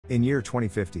In year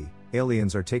 2050,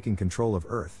 aliens are taking control of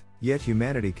Earth, yet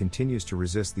humanity continues to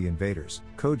resist the invaders.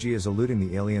 Koji is eluding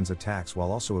the aliens' attacks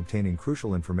while also obtaining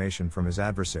crucial information from his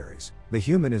adversaries. The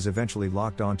human is eventually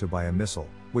locked onto by a missile,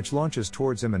 which launches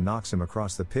towards him and knocks him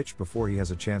across the pitch before he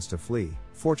has a chance to flee.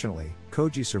 Fortunately,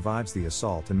 Koji survives the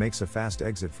assault and makes a fast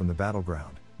exit from the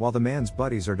battleground. While the man's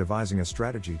buddies are devising a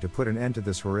strategy to put an end to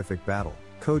this horrific battle,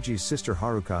 Koji's sister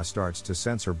Haruka starts to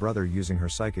sense her brother using her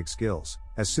psychic skills.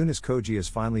 As soon as Koji is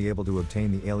finally able to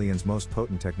obtain the alien's most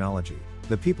potent technology,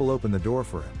 the people open the door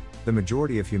for him. The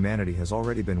majority of humanity has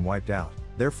already been wiped out,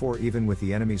 therefore even with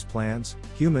the enemy's plans,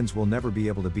 humans will never be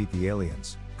able to beat the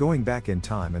aliens. Going back in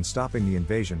time and stopping the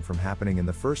invasion from happening in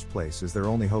the first place is their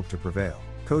only hope to prevail.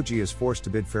 Koji is forced to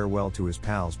bid farewell to his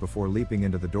pals before leaping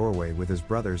into the doorway with his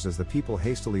brothers as the people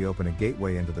hastily open a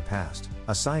gateway into the past.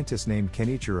 A scientist named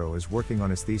Kenichiro is working on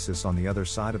his thesis on the other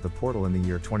side of the portal in the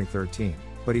year 2013,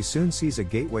 but he soon sees a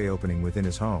gateway opening within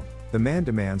his home. The man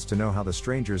demands to know how the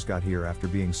strangers got here after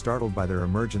being startled by their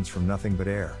emergence from nothing but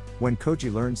air. When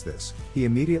Koji learns this, he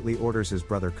immediately orders his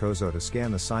brother Kozo to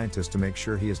scan the scientist to make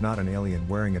sure he is not an alien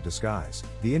wearing a disguise.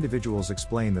 The individuals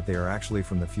explain that they are actually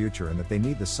from the future and that they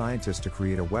need the scientist to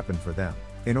create a weapon for them,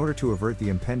 in order to avert the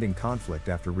impending conflict.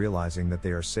 After realizing that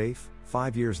they are safe,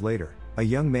 5 years later, a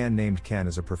young man named Ken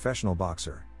is a professional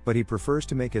boxer, but he prefers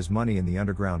to make his money in the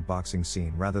underground boxing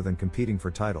scene rather than competing for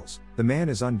titles. The man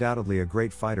is undoubtedly a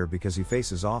great fighter because he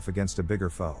faces off against a bigger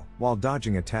foe, while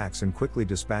dodging attacks and quickly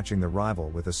dispatching the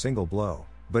rival with a single blow.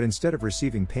 But instead of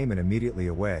receiving payment immediately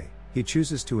away, he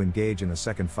chooses to engage in a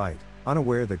second fight.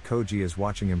 Unaware that Koji is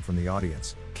watching him from the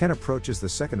audience, Ken approaches the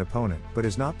second opponent but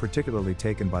is not particularly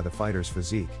taken by the fighter's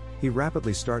physique. He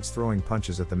rapidly starts throwing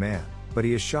punches at the man, but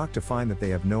he is shocked to find that they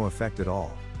have no effect at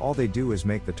all. All they do is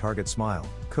make the target smile.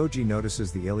 Koji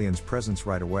notices the alien's presence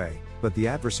right away, but the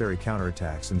adversary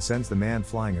counterattacks and sends the man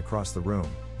flying across the room.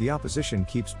 The opposition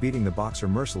keeps beating the boxer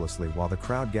mercilessly while the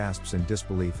crowd gasps in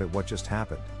disbelief at what just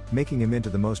happened, making him into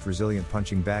the most resilient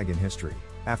punching bag in history.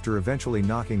 After eventually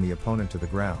knocking the opponent to the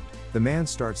ground, the man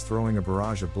starts throwing a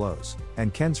barrage of blows,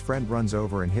 and Ken's friend runs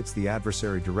over and hits the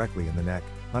adversary directly in the neck,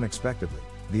 unexpectedly.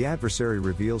 The adversary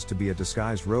reveals to be a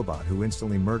disguised robot who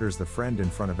instantly murders the friend in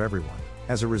front of everyone.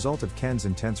 As a result of Ken's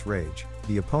intense rage,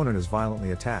 the opponent is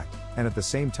violently attacked, and at the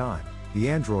same time, the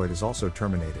android is also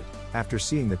terminated. After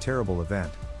seeing the terrible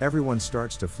event, everyone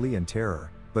starts to flee in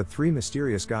terror, but 3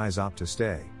 mysterious guys opt to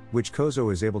stay, which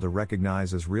Kozo is able to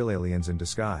recognize as real aliens in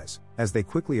disguise. As they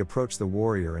quickly approach the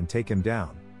warrior and take him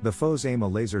down, the foes aim a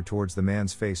laser towards the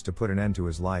man's face to put an end to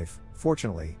his life.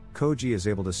 Fortunately, Koji is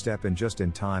able to step in just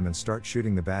in time and start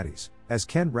shooting the baddies. As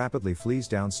Ken rapidly flees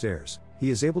downstairs, he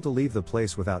is able to leave the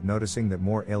place without noticing that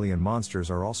more alien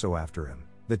monsters are also after him.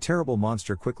 The terrible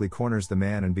monster quickly corners the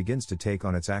man and begins to take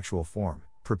on its actual form,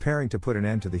 preparing to put an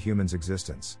end to the human's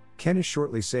existence. Ken is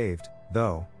shortly saved,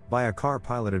 though, by a car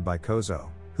piloted by Kozo,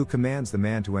 who commands the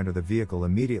man to enter the vehicle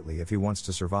immediately if he wants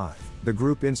to survive. The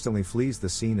group instantly flees the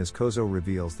scene as Kozo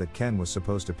reveals that Ken was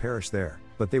supposed to perish there,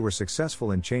 but they were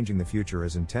successful in changing the future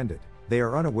as intended. They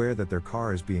are unaware that their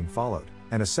car is being followed,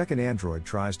 and a second android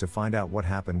tries to find out what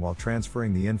happened while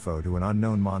transferring the info to an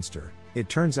unknown monster. It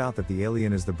turns out that the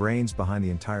alien is the brains behind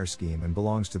the entire scheme and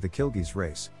belongs to the Kilgis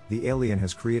race. The alien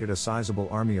has created a sizable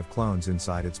army of clones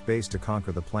inside its base to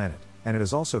conquer the planet, and it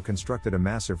has also constructed a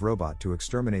massive robot to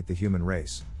exterminate the human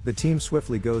race. The team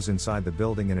swiftly goes inside the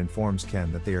building and informs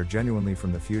Ken that they are genuinely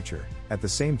from the future, at the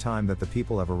same time that the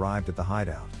people have arrived at the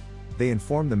hideout. They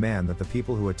inform the man that the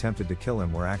people who attempted to kill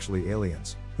him were actually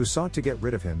aliens, who sought to get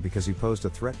rid of him because he posed a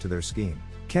threat to their scheme.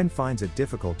 Ken finds it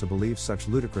difficult to believe such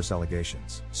ludicrous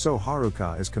allegations, so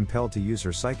Haruka is compelled to use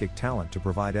her psychic talent to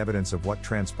provide evidence of what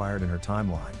transpired in her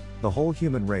timeline. The whole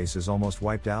human race is almost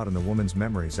wiped out in the woman's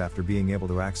memories after being able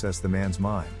to access the man's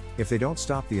mind, if they don't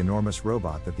stop the enormous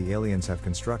robot that the aliens have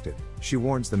constructed. She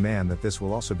warns the man that this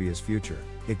will also be his future.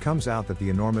 It comes out that the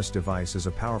enormous device is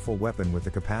a powerful weapon with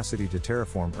the capacity to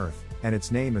terraform Earth, and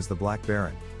its name is the Black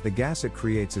Baron. The gas it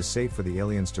creates is safe for the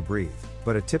aliens to breathe,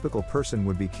 but a typical person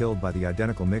would be killed by the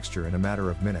identical mixture in a matter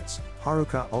of minutes.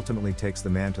 Haruka ultimately takes the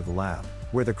man to the lab,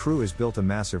 where the crew has built a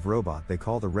massive robot they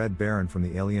call the Red Baron from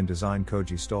the alien design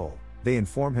Koji stole. They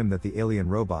inform him that the alien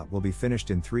robot will be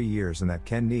finished in 3 years and that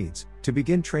Ken needs to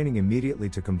begin training immediately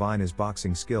to combine his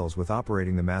boxing skills with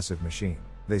operating the massive machine.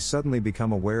 They suddenly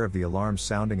become aware of the alarms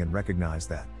sounding and recognize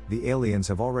that the aliens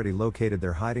have already located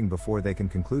their hiding before they can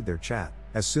conclude their chat.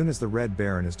 As soon as the Red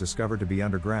Baron is discovered to be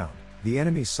underground, the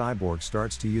enemy's cyborg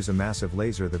starts to use a massive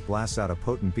laser that blasts out a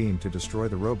potent beam to destroy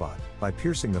the robot by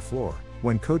piercing the floor.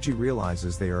 When Koji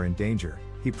realizes they are in danger,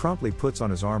 He promptly puts on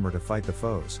his armor to fight the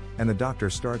foes, and the doctor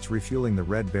starts refueling the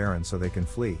Red Baron so they can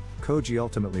flee. Koji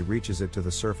ultimately reaches it to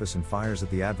the surface and fires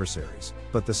at the adversaries,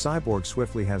 but the cyborg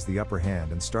swiftly has the upper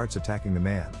hand and starts attacking the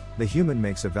man. The human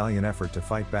makes a valiant effort to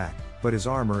fight back, but his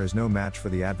armor is no match for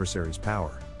the adversary's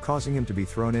power, causing him to be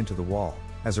thrown into the wall.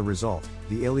 As a result,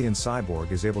 the alien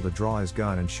cyborg is able to draw his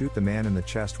gun and shoot the man in the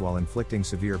chest while inflicting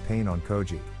severe pain on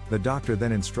Koji. The doctor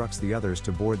then instructs the others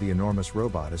to board the enormous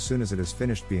robot as soon as it is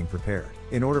finished being prepared.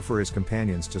 In order for his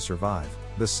companions to survive,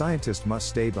 the scientist must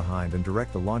stay behind and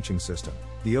direct the launching system.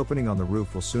 The opening on the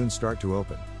roof will soon start to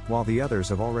open, while the others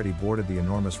have already boarded the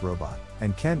enormous robot,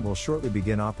 and Ken will shortly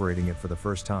begin operating it for the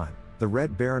first time. The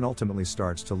Red Baron ultimately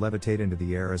starts to levitate into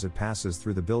the air as it passes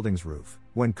through the building's roof.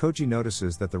 When Koji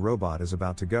notices that the robot is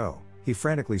about to go, he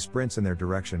frantically sprints in their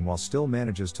direction while still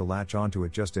manages to latch onto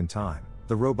it just in time.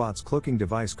 The robot's cloaking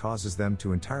device causes them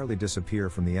to entirely disappear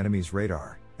from the enemy's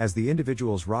radar. As the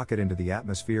individuals rocket into the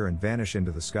atmosphere and vanish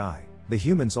into the sky, the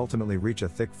humans ultimately reach a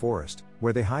thick forest,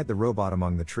 where they hide the robot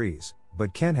among the trees.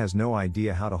 But Ken has no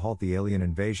idea how to halt the alien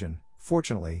invasion.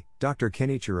 Fortunately, Dr.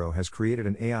 Kenichiro has created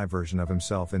an AI version of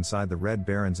himself inside the Red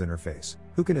Baron's interface,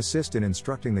 who can assist in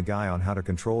instructing the guy on how to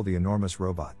control the enormous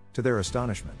robot. To their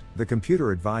astonishment, the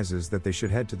computer advises that they should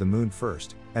head to the moon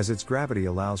first, as its gravity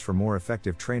allows for more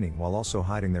effective training while also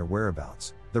hiding their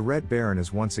whereabouts. The Red Baron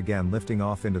is once again lifting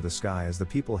off into the sky as the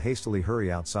people hastily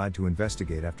hurry outside to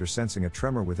investigate after sensing a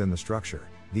tremor within the structure.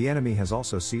 The enemy has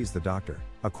also seized the doctor,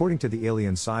 according to the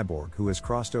alien cyborg, who has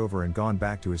crossed over and gone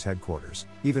back to his headquarters.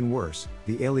 Even worse,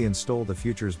 the aliens stole the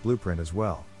future's blueprint as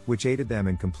well, which aided them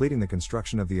in completing the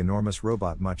construction of the enormous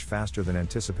robot much faster than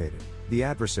anticipated. The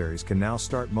adversaries can now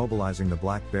start mobilizing the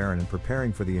Black Baron and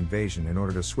preparing for the invasion in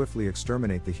order to swiftly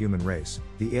exterminate the human race.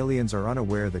 The aliens are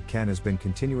unaware that Ken has been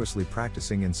continuously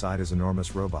practicing inside his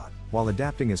enormous robot, while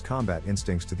adapting his combat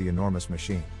instincts to the enormous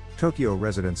machine. Tokyo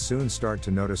residents soon start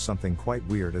to notice something quite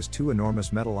weird as two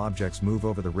enormous metal objects move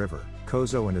over the river.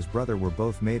 Kozo and his brother were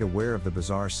both made aware of the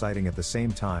bizarre sighting at the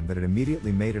same time that it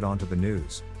immediately made it onto the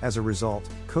news. As a result,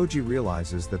 Koji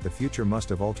realizes that the future must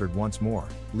have altered once more,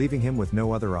 leaving him with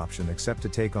no other option except to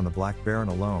take on the Black Baron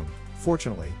alone.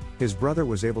 Fortunately, his brother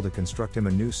was able to construct him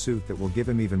a new suit that will give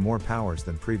him even more powers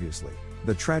than previously.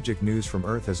 The tragic news from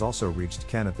Earth has also reached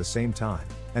Ken at the same time,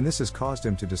 and this has caused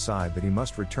him to decide that he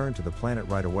must return to the planet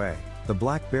right away. The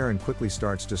Black Baron quickly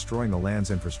starts destroying the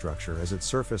land's infrastructure as it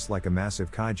surfaced like a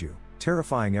massive kaiju,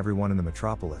 terrifying everyone in the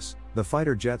metropolis. The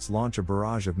fighter jets launch a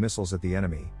barrage of missiles at the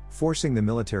enemy, forcing the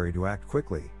military to act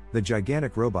quickly. The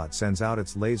gigantic robot sends out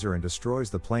its laser and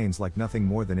destroys the planes like nothing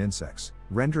more than insects,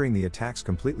 rendering the attacks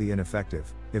completely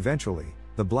ineffective. Eventually,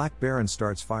 the Black Baron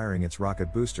starts firing its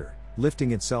rocket booster,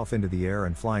 lifting itself into the air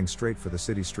and flying straight for the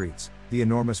city streets. The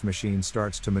enormous machine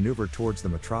starts to maneuver towards the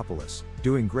metropolis,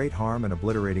 doing great harm and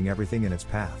obliterating everything in its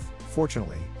path.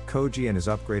 Fortunately, Koji and his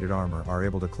upgraded armor are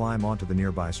able to climb onto the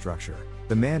nearby structure.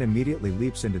 The man immediately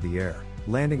leaps into the air,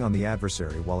 landing on the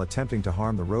adversary while attempting to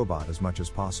harm the robot as much as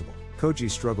possible. Koji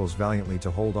struggles valiantly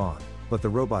to hold on, but the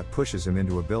robot pushes him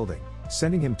into a building,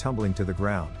 sending him tumbling to the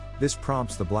ground. This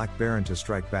prompts the Black Baron to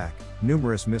strike back.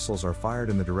 Numerous missiles are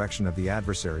fired in the direction of the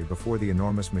adversary before the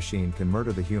enormous machine can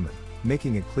murder the human,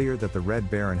 making it clear that the Red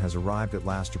Baron has arrived at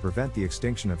last to prevent the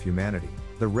extinction of humanity.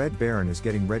 The Red Baron is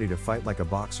getting ready to fight like a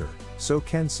boxer, so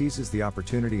Ken seizes the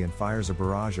opportunity and fires a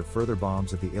barrage of further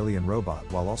bombs at the alien robot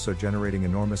while also generating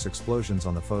enormous explosions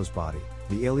on the foe's body.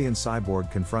 The alien cyborg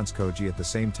confronts Koji at the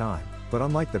same time, but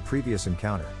unlike the previous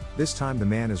encounter, this time the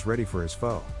man is ready for his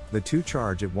foe. The two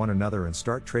charge at one another and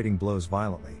start trading blows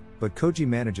violently, but Koji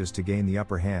manages to gain the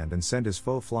upper hand and send his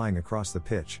foe flying across the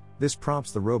pitch. This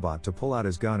prompts the robot to pull out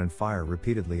his gun and fire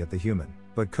repeatedly at the human,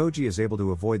 but Koji is able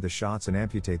to avoid the shots and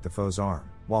amputate the foe's arm.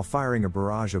 While firing a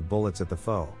barrage of bullets at the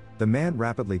foe, the man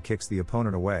rapidly kicks the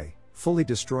opponent away, fully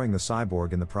destroying the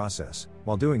cyborg in the process.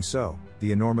 While doing so,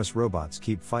 the enormous robots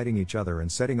keep fighting each other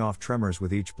and setting off tremors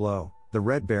with each blow. The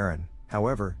Red Baron,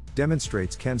 however,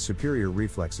 demonstrates Ken's superior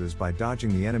reflexes by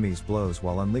dodging the enemy's blows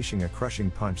while unleashing a crushing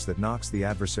punch that knocks the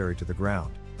adversary to the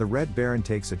ground. The Red Baron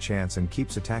takes a chance and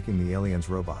keeps attacking the alien's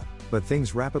robot, but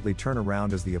things rapidly turn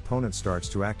around as the opponent starts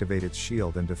to activate its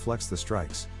shield and deflects the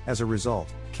strikes. As a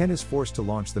result, Ken is forced to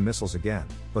launch the missiles again,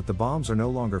 but the bombs are no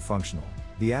longer functional.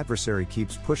 The adversary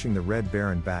keeps pushing the Red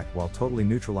Baron back while totally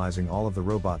neutralizing all of the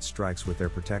robot's strikes with their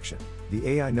protection. The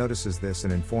AI notices this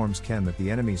and informs Ken that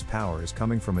the enemy's power is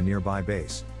coming from a nearby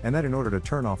base, and that in order to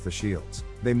turn off the shields,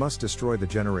 they must destroy the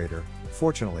generator.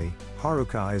 Fortunately,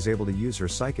 Haruka is able to use her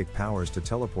psychic powers to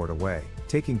teleport away,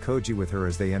 taking Koji with her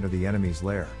as they enter the enemy's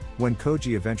lair. When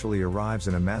Koji eventually arrives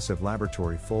in a massive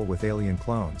laboratory full with alien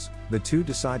clones, the two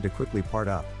decide to quickly part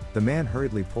up. The man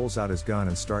hurriedly pulls out his gun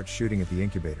and starts shooting at the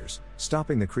incubators,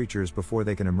 stopping the creatures before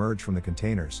they can emerge from the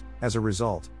containers. As a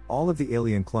result, all of the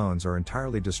alien clones are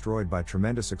entirely destroyed by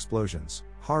tremendous explosions.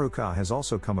 Haruka has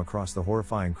also come across the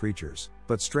horrifying creatures,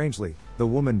 but strangely, the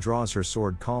woman draws her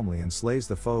sword calmly and slays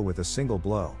the foe with a single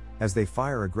blow. As they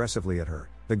fire aggressively at her,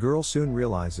 the girl soon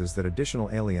realizes that additional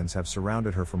aliens have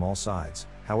surrounded her from all sides.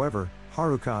 However,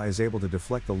 Haruka is able to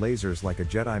deflect the lasers like a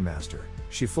Jedi Master.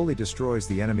 She fully destroys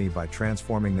the enemy by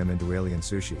transforming them into alien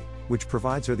sushi, which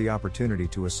provides her the opportunity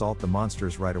to assault the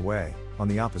monsters right away. On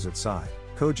the opposite side,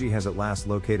 Koji has at last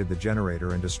located the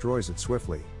generator and destroys it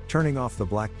swiftly, turning off the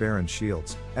Black Baron's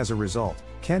shields. As a result,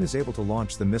 Ken is able to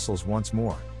launch the missiles once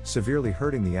more, severely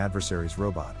hurting the adversary's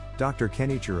robot. Dr.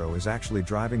 Kenichiro is actually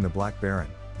driving the Black Baron,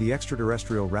 the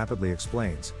extraterrestrial rapidly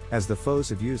explains, as the foes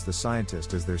have used the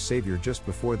scientist as their savior just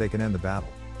before they can end the battle.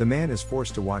 The man is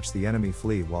forced to watch the enemy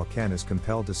flee while Ken is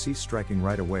compelled to cease striking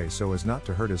right away so as not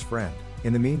to hurt his friend.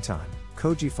 In the meantime,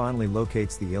 Koji finally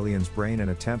locates the alien's brain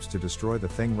and attempts to destroy the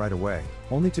thing right away,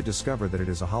 only to discover that it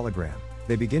is a hologram.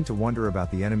 They begin to wonder about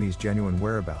the enemy's genuine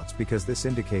whereabouts because this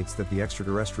indicates that the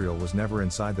extraterrestrial was never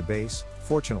inside the base.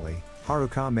 Fortunately,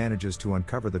 Haruka manages to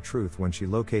uncover the truth when she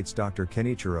locates Dr.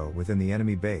 Kenichiro within the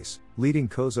enemy base, leading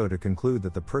Kozo to conclude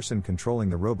that the person controlling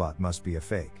the robot must be a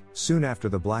fake. Soon after,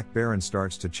 the Black Baron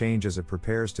starts to change as it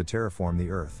prepares to terraform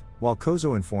the Earth. While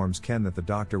Kozo informs Ken that the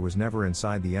doctor was never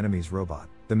inside the enemy's robot,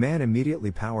 the man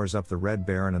immediately powers up the Red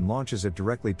Baron and launches it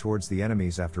directly towards the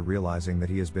enemies after realizing that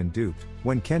he has been duped.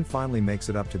 When Ken finally makes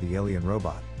it up to the alien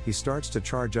robot, he starts to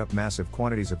charge up massive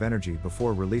quantities of energy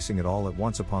before releasing it all at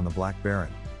once upon the Black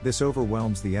Baron. This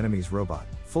overwhelms the enemy's robot,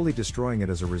 fully destroying it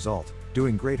as a result,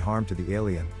 doing great harm to the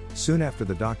alien. Soon after,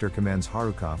 the doctor commends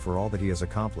Haruka for all that he has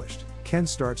accomplished. Ken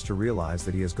starts to realize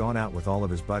that he has gone out with all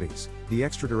of his buddies. The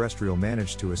extraterrestrial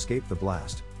managed to escape the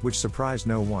blast, which surprised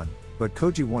no one, but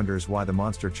Koji wonders why the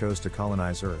monster chose to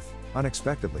colonize Earth.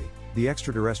 Unexpectedly, the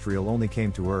extraterrestrial only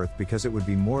came to Earth because it would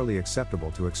be morally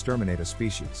acceptable to exterminate a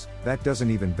species that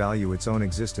doesn't even value its own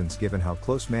existence given how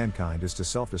close mankind is to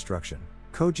self-destruction.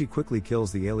 Koji quickly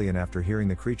kills the alien after hearing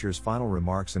the creature's final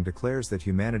remarks and declares that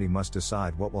humanity must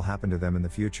decide what will happen to them in the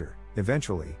future.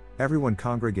 Eventually, everyone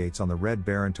congregates on the Red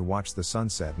Baron to watch the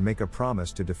sunset and make a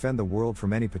promise to defend the world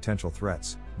from any potential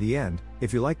threats. The end.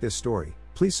 If you like this story,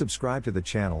 please subscribe to the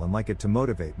channel and like it to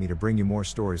motivate me to bring you more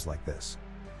stories like this.